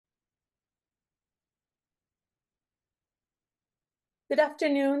Good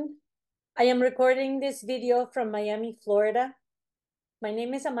afternoon. I am recording this video from Miami, Florida. My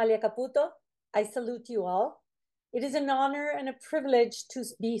name is Amalia Caputo. I salute you all. It is an honor and a privilege to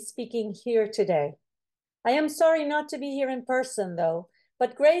be speaking here today. I am sorry not to be here in person though,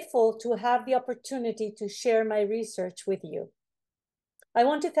 but grateful to have the opportunity to share my research with you. I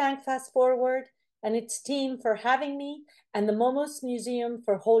want to thank Fast Forward and its team for having me and the MOMus-Museum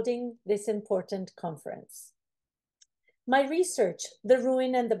for holding this important conference. My research, The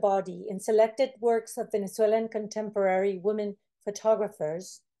Ruin and the Body, in selected works of Venezuelan contemporary women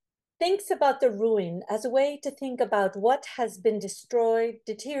photographers, thinks about the ruin as a way to think about what has been destroyed,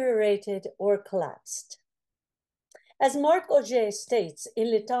 deteriorated, or collapsed. As Marc Auger states in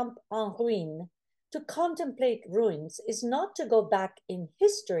Le Temps en Ruine, to contemplate ruins is not to go back in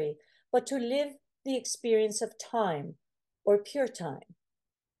history, but to live the experience of time, or pure time.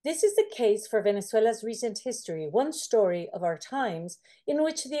 This is the case for Venezuela's recent history, one story of our times in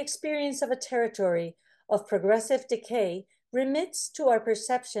which the experience of a territory of progressive decay remits to our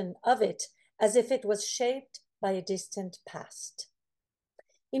perception of it as if it was shaped by a distant past.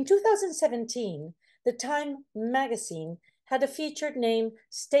 In 2017, the Time magazine had a featured named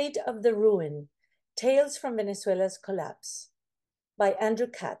State of the Ruin, Tales from Venezuela's Collapse by Andrew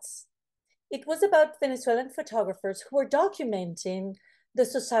Katz. It was about Venezuelan photographers who were documenting the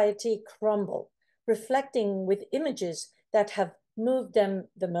society crumble, reflecting with images that have moved them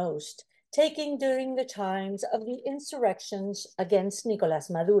the most, taken during the times of the insurrections against Nicolás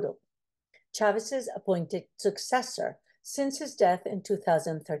Maduro, Chávez's appointed successor since his death in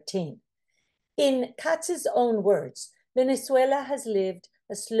 2013. In Katz's own words, Venezuela has lived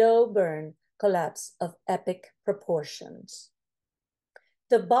a slow burn collapse of epic proportions.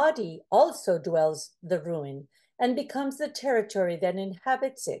 The body also dwells the ruin and becomes the territory that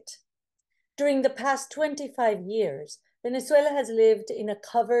inhabits it. During the past 25 years, Venezuela has lived in a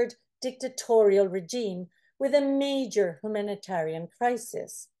covered dictatorial regime with a major humanitarian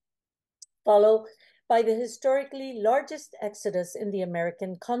crisis, followed by the historically largest exodus in the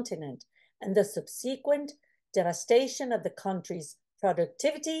American continent and the subsequent devastation of the country's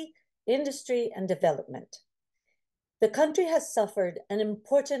productivity, industry, and development. The country has suffered an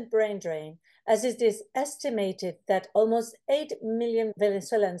important brain drain, as it is estimated that almost 8 million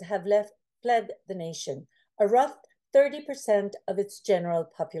Venezuelans have fled the nation, a rough 30% of its general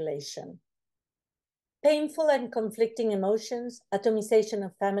population. Painful and conflicting emotions, atomization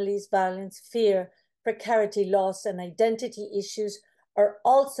of families, violence, fear, precarity, loss, and identity issues are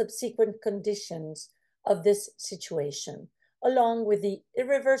all subsequent conditions of this situation, along with the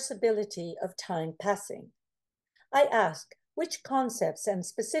irreversibility of time passing. I ask, which concepts and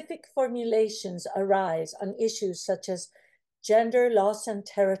specific formulations arise on issues such as gender, loss, and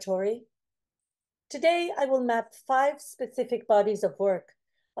territory? Today, I will map 5 specific bodies of work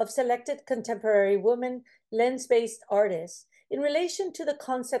of selected contemporary women, lens-based artists in relation to the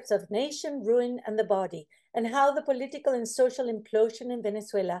concepts of nation, ruin, and the body, and how the political and social implosion in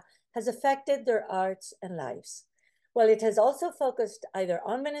Venezuela has affected their arts and lives. While it has also focused either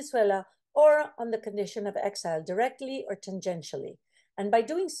on Venezuela or on the condition of exile directly or tangentially. And by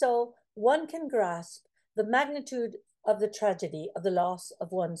doing so, one can grasp the magnitude of the tragedy of the loss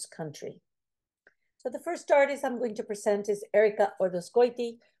of one's country. So the first artist I'm going to present is Erika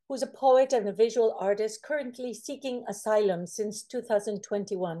Ordoscoiti, who's a poet and a visual artist currently seeking asylum since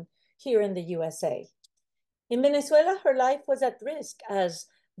 2021 here in the USA. In Venezuela, her life was at risk as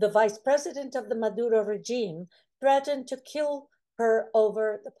the vice president of the Maduro regime threatened to kill her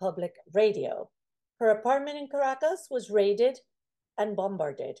over the public radio. Her apartment in Caracas was raided and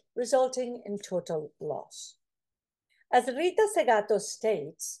bombarded, resulting in total loss. As Rita Segato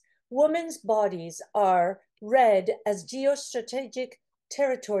states, women's bodies are read as geostrategic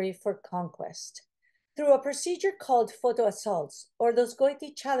territory for conquest. Through a procedure called photo assaults,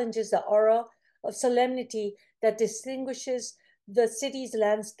 Ordoscoiti challenges the aura of solemnity that distinguishes the city's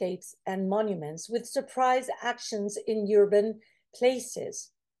landscapes and monuments with surprise actions in urban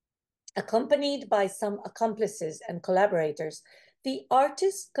places. Accompanied by some accomplices and collaborators, the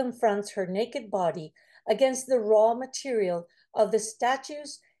artist confronts her naked body against the raw material of the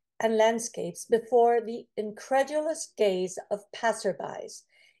statues and landscapes before the incredulous gaze of passerbys,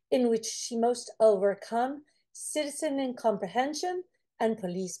 in which she must overcome citizen incomprehension and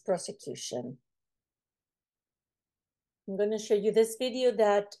police prosecution. I'm going to show you this video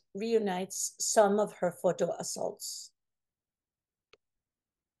that reunites some of her photo assaults.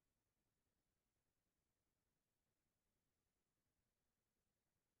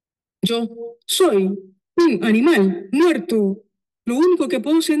 Yo soy un animal muerto. Lo único que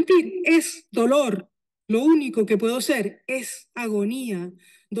puedo sentir es dolor. Lo único que puedo ser es agonía.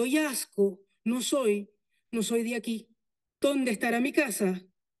 Doy asco. No soy de aquí. ¿Dónde estará mi casa?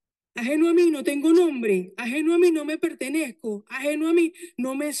 Ajeno a mí no tengo nombre. Ajeno a mí no me pertenezco. Ajeno a mí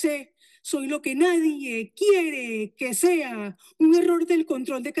no me sé. Soy lo que nadie quiere que sea. Un error del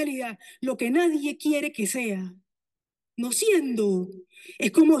control de calidad. Lo que nadie quiere que sea. No siendo.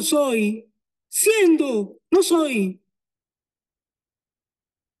 Es como soy. Siendo. No soy.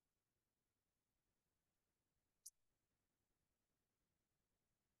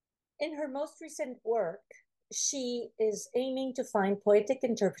 In her most recent work, she is aiming to find poetic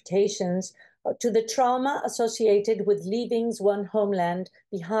interpretations to the trauma associated with leaving one homeland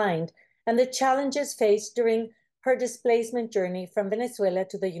behind and the challenges faced during her displacement journey from Venezuela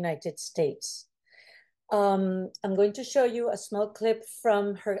to the United States. I'm going to show you a small clip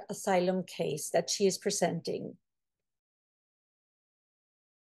from her asylum case that she is presenting.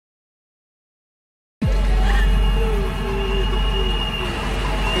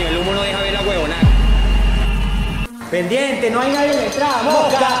 El humo no deja ver la huevona. Pendiente, no hay nadie en la entrada.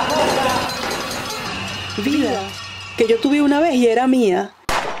 ¡Mosca! Vida, que yo tuve una vez y era mía.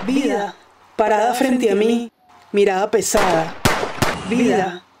 Vida, parada frente a mí, mirada pesada.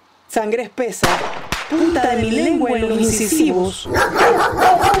 Vida, sangre espesa, punta de mi lengua en los incisivos.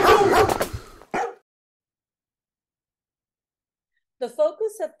 The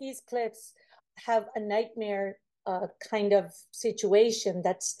focus of these clips have a nightmare kind of situation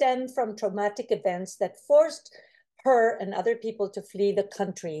that stemmed from traumatic events that forced her and other people to flee the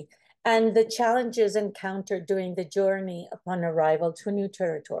country and the challenges encountered during the journey upon arrival to a new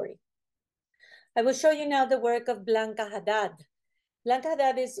territory. I will show you now the work of Blanca Haddad. Blanca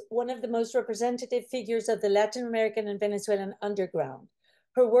Haddad is one of the most representative figures of the Latin American and Venezuelan underground.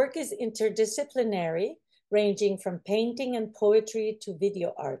 Her work is interdisciplinary, ranging from painting and poetry to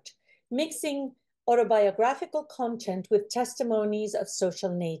video art, mixing autobiographical content with testimonies of social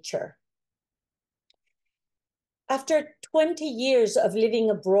nature. After 20 years of living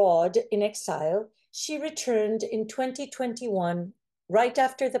abroad in exile, she returned in 2021, right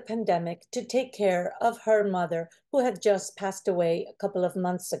after the pandemic, to take care of her mother, who had just passed away a couple of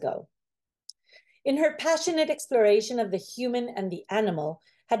months ago. In her passionate exploration of the human and the animal,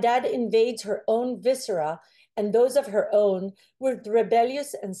 Haddad invades her own viscera and those of her own with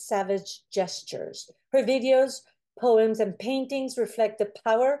rebellious and savage gestures. Her videos, poems, and paintings reflect the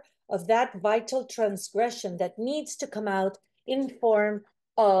power of that vital transgression that needs to come out in form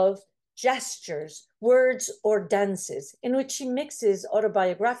of gestures, words, or dances, in which she mixes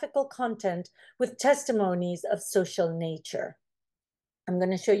autobiographical content with testimonies of social nature. I'm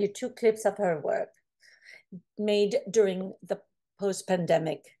going to show you two clips of her work made during the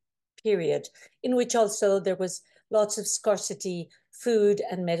post-pandemic period, in which also there was lots of scarcity, food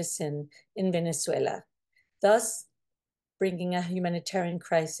and medicine in Venezuela, thus bringing a humanitarian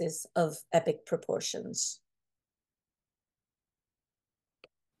crisis of epic proportions.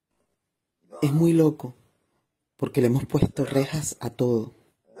 Es muy loco, porque le hemos puesto rejas a todo,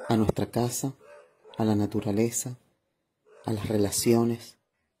 a nuestra casa, a la naturaleza, a las relaciones.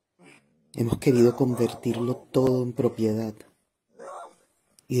 Hemos querido convertirlo todo en propiedad.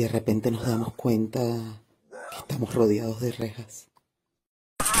 Y de repente nos damos cuenta que estamos rodeados de rejas.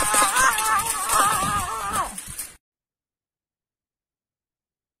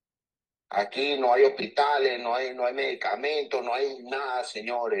 Aquí no hay hospitales, no hay medicamentos, no hay nada,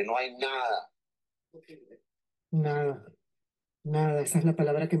 señores, no hay nada. Nada, nada. Esa es la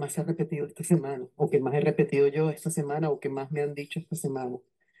palabra que más se ha repetido esta semana, o que más he repetido yo esta semana, o que más me han dicho esta semana.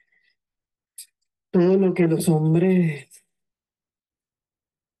 Todo lo que los hombres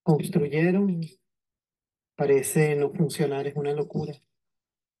construyeron parece no funcionar, es una locura.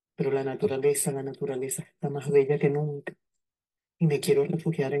 Pero la naturaleza está más bella que nunca y me quiero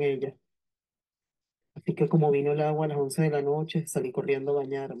refugiar en ella. Así que como vino el agua a las 11 de la noche, salí corriendo a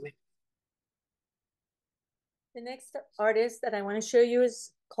bañarme. The next artist that I want to show you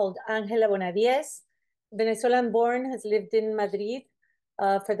is called Ángela Bonadies. Venezuelan born, has lived in Madrid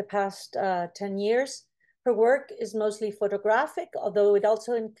for the past 10 years. Her work is mostly photographic, although it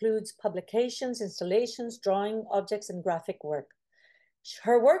also includes publications, installations, drawing, objects, and graphic work.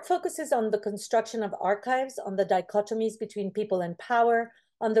 Her work focuses on the construction of archives, on the dichotomies between people and power,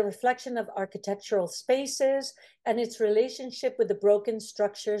 on the reflection of architectural spaces, and its relationship with the broken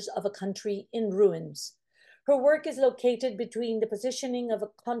structures of a country in ruins. Her work is located between the positioning of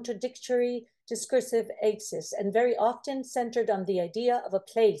a contradictory discursive axis and very often centered on the idea of a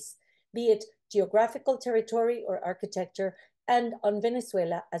place, be it geographical territory or architecture, and on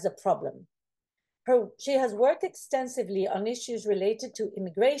Venezuela as a problem. She has worked extensively on issues related to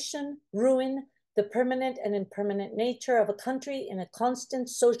immigration, ruin, the permanent and impermanent nature of a country in a constant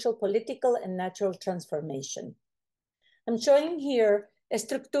social, political, and natural transformation. I'm showing here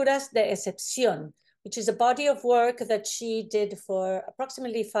Estructuras de Excepción, which is a body of work that she did for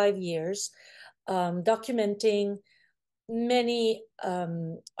approximately 5 years, documenting many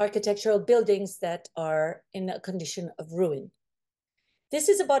architectural buildings that are in a condition of ruin. This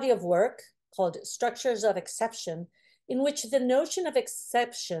is a body of work called Structures of Exception, in which the notion of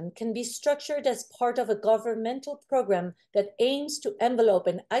exception can be structured as part of a governmental program that aims to envelope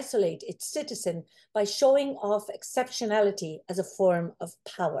and isolate its citizen by showing off exceptionality as a form of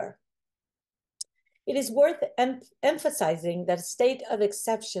power. It is worth emphasizing that a state of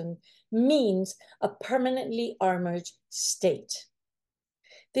exception means a permanently armored state.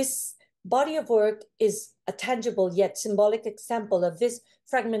 This body of work is a tangible yet symbolic example of this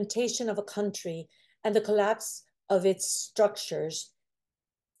fragmentation of a country and the collapse of its structures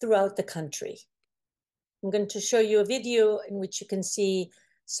throughout the country. I'm going to show you a video in which you can see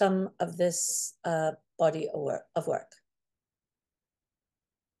some of this body of work.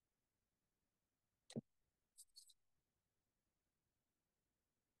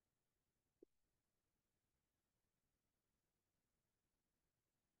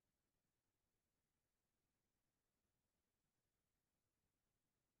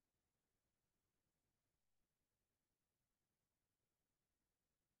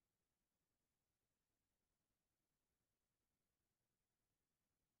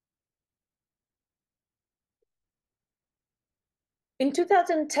 In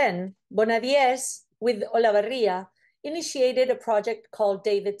 2010, Bonadies, with Olavarria, initiated a project called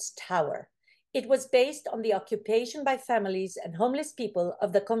David's Tower. It was based on the occupation by families and homeless people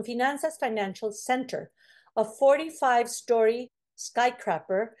of the Confinanzas Financial Center, a 45-story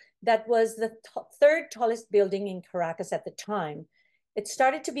skyscraper that was the third tallest building in Caracas at the time. It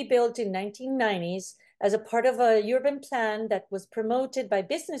started to be built in 1990s as a part of a urban plan that was promoted by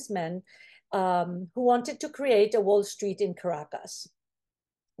businessmen who wanted to create a Wall Street in Caracas.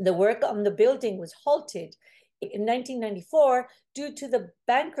 The work on the building was halted in 1994 due to the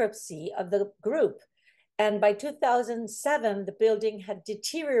bankruptcy of the group. And by 2007, the building had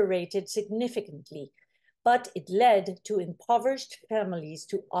deteriorated significantly, but it led to impoverished families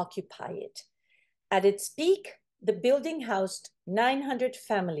to occupy it. At its peak, the building housed 900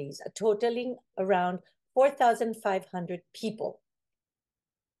 families, totaling around 4,500 people.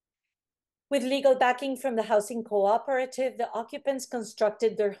 With legal backing from the housing cooperative, the occupants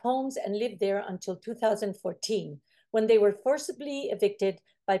constructed their homes and lived there until 2014, when they were forcibly evicted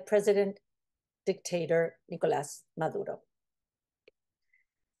by President-Dictator Nicolás Maduro.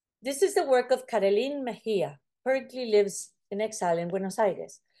 This is the work of Carolyn Mejia, currently lives in exile in Buenos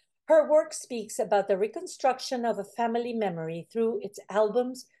Aires. Her work speaks about the reconstruction of a family memory through its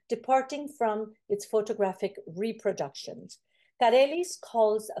albums, departing from its photographic reproductions. Carelis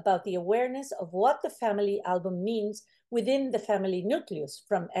calls about the awareness of what the family album means within the family nucleus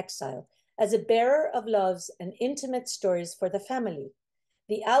from exile, as a bearer of loves and intimate stories for the family.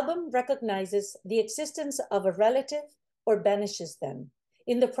 The album recognizes the existence of a relative or banishes them.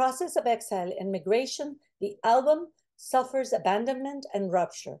 In the process of exile and migration, the album suffers abandonment and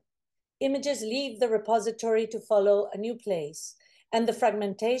rupture. Images leave the repository to follow a new place, and the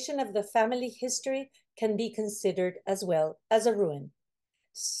fragmentation of the family history can be considered as well as a ruin.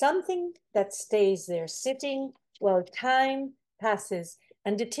 Something that stays there sitting while time passes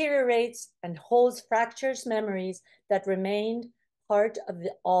and deteriorates and holds fractures memories that remained part of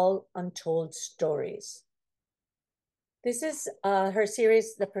the all untold stories. This is her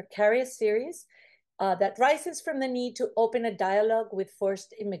series, the Precarious series, that rises from the need to open a dialogue with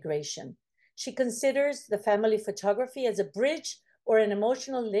forced immigration. She considers the family photography as a bridge or an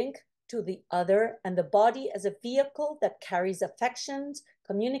emotional link to the other, and the body as a vehicle that carries affections,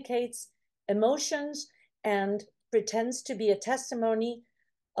 communicates emotions, and pretends to be a testimony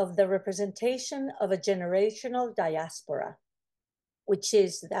of the representation of a generational diaspora, which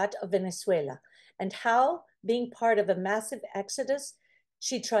is that of Venezuela, and how, being part of a massive exodus,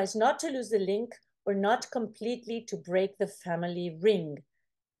 she tries not to lose the link or not completely to break the family ring.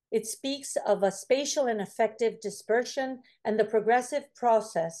 It speaks of a spatial and affective dispersion and the progressive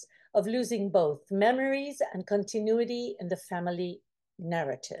process of losing both memories and continuity in the family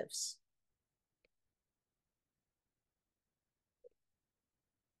narratives.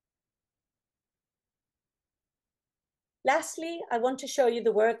 Lastly, I want to show you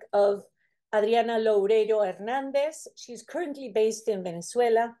the work of Adriana Loureiro Hernandez. She's currently based in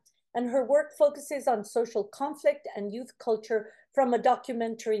Venezuela, and her work focuses on social conflict and youth culture from a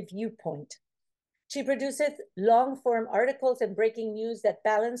documentary viewpoint. She produces long-form articles and breaking news that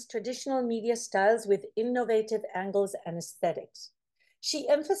balance traditional media styles with innovative angles and aesthetics. She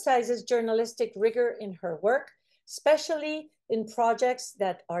emphasizes journalistic rigor in her work, especially in projects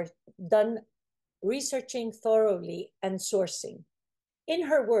that are done researching thoroughly and sourcing. In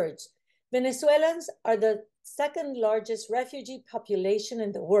her words, Venezuelans are the second largest refugee population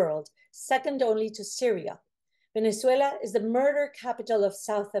in the world, second only to Syria. Venezuela is the murder capital of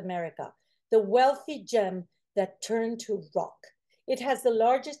South America, the wealthy gem that turned to rock. It has the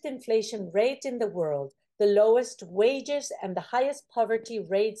largest inflation rate in the world, the lowest wages, and the highest poverty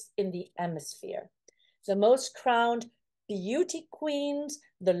rates in the hemisphere. The most crowned beauty queens,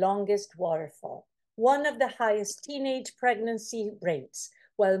 the longest waterfall, one of the highest teenage pregnancy rates.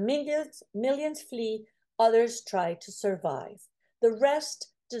 While millions flee, others try to survive. The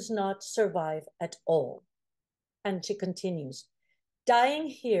rest does not survive at all. And she continues, dying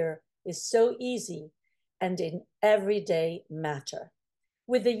here is so easy and in everyday matter.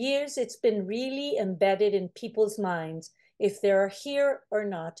 With the years, it's been really embedded in people's minds. If they're here or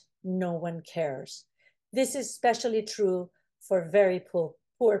not, no one cares. This is especially true for very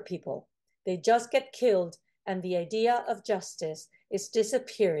poor people. They just get killed, and the idea of justice is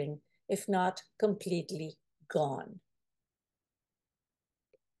disappearing, if not completely gone.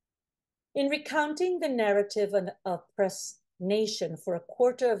 In recounting the narrative of an oppressed nation for a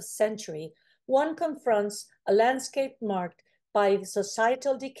quarter of a century, one confronts a landscape marked by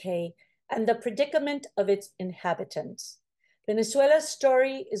societal decay and the predicament of its inhabitants. Venezuela's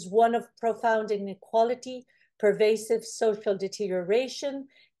story is one of profound inequality, pervasive social deterioration,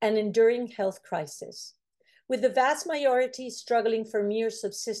 and enduring health crisis. With the vast majority struggling for mere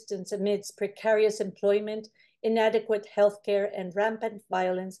subsistence amidst precarious employment, inadequate healthcare, and rampant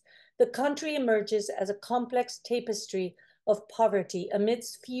violence, the country emerges as a complex tapestry of poverty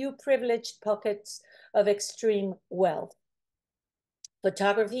amidst few privileged pockets of extreme wealth.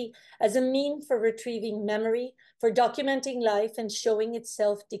 Photography as a mean for retrieving memory, for documenting life and showing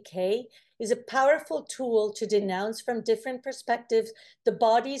itself decay, is a powerful tool to denounce from different perspectives the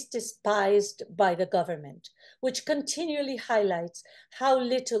bodies despised by the government, which continually highlights how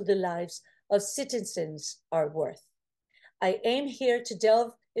little the lives of citizens are worth. I aim here to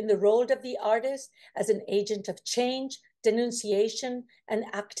delve in the role of the artist as an agent of change, denunciation, and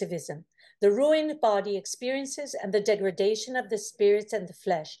activism. The ruined body experiences and the degradation of the spirits and the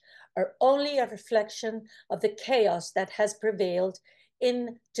flesh are only a reflection of the chaos that has prevailed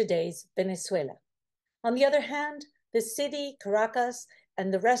in today's Venezuela. On the other hand, the city, Caracas,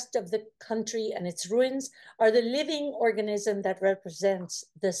 and the rest of the country and its ruins are the living organism that represents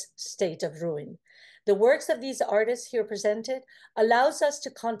this state of ruin. The works of these artists here presented allows us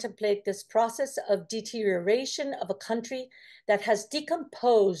to contemplate this process of deterioration of a country that has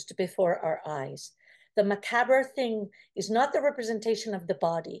decomposed before our eyes. The macabre thing is not the representation of the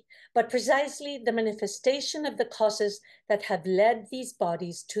body, but precisely the manifestation of the causes that have led these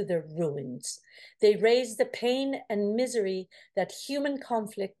bodies to their ruins. They raise the pain and misery that human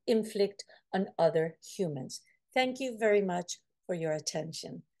conflict inflict on other humans. Thank you very much for your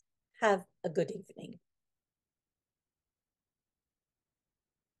attention. Have a good evening.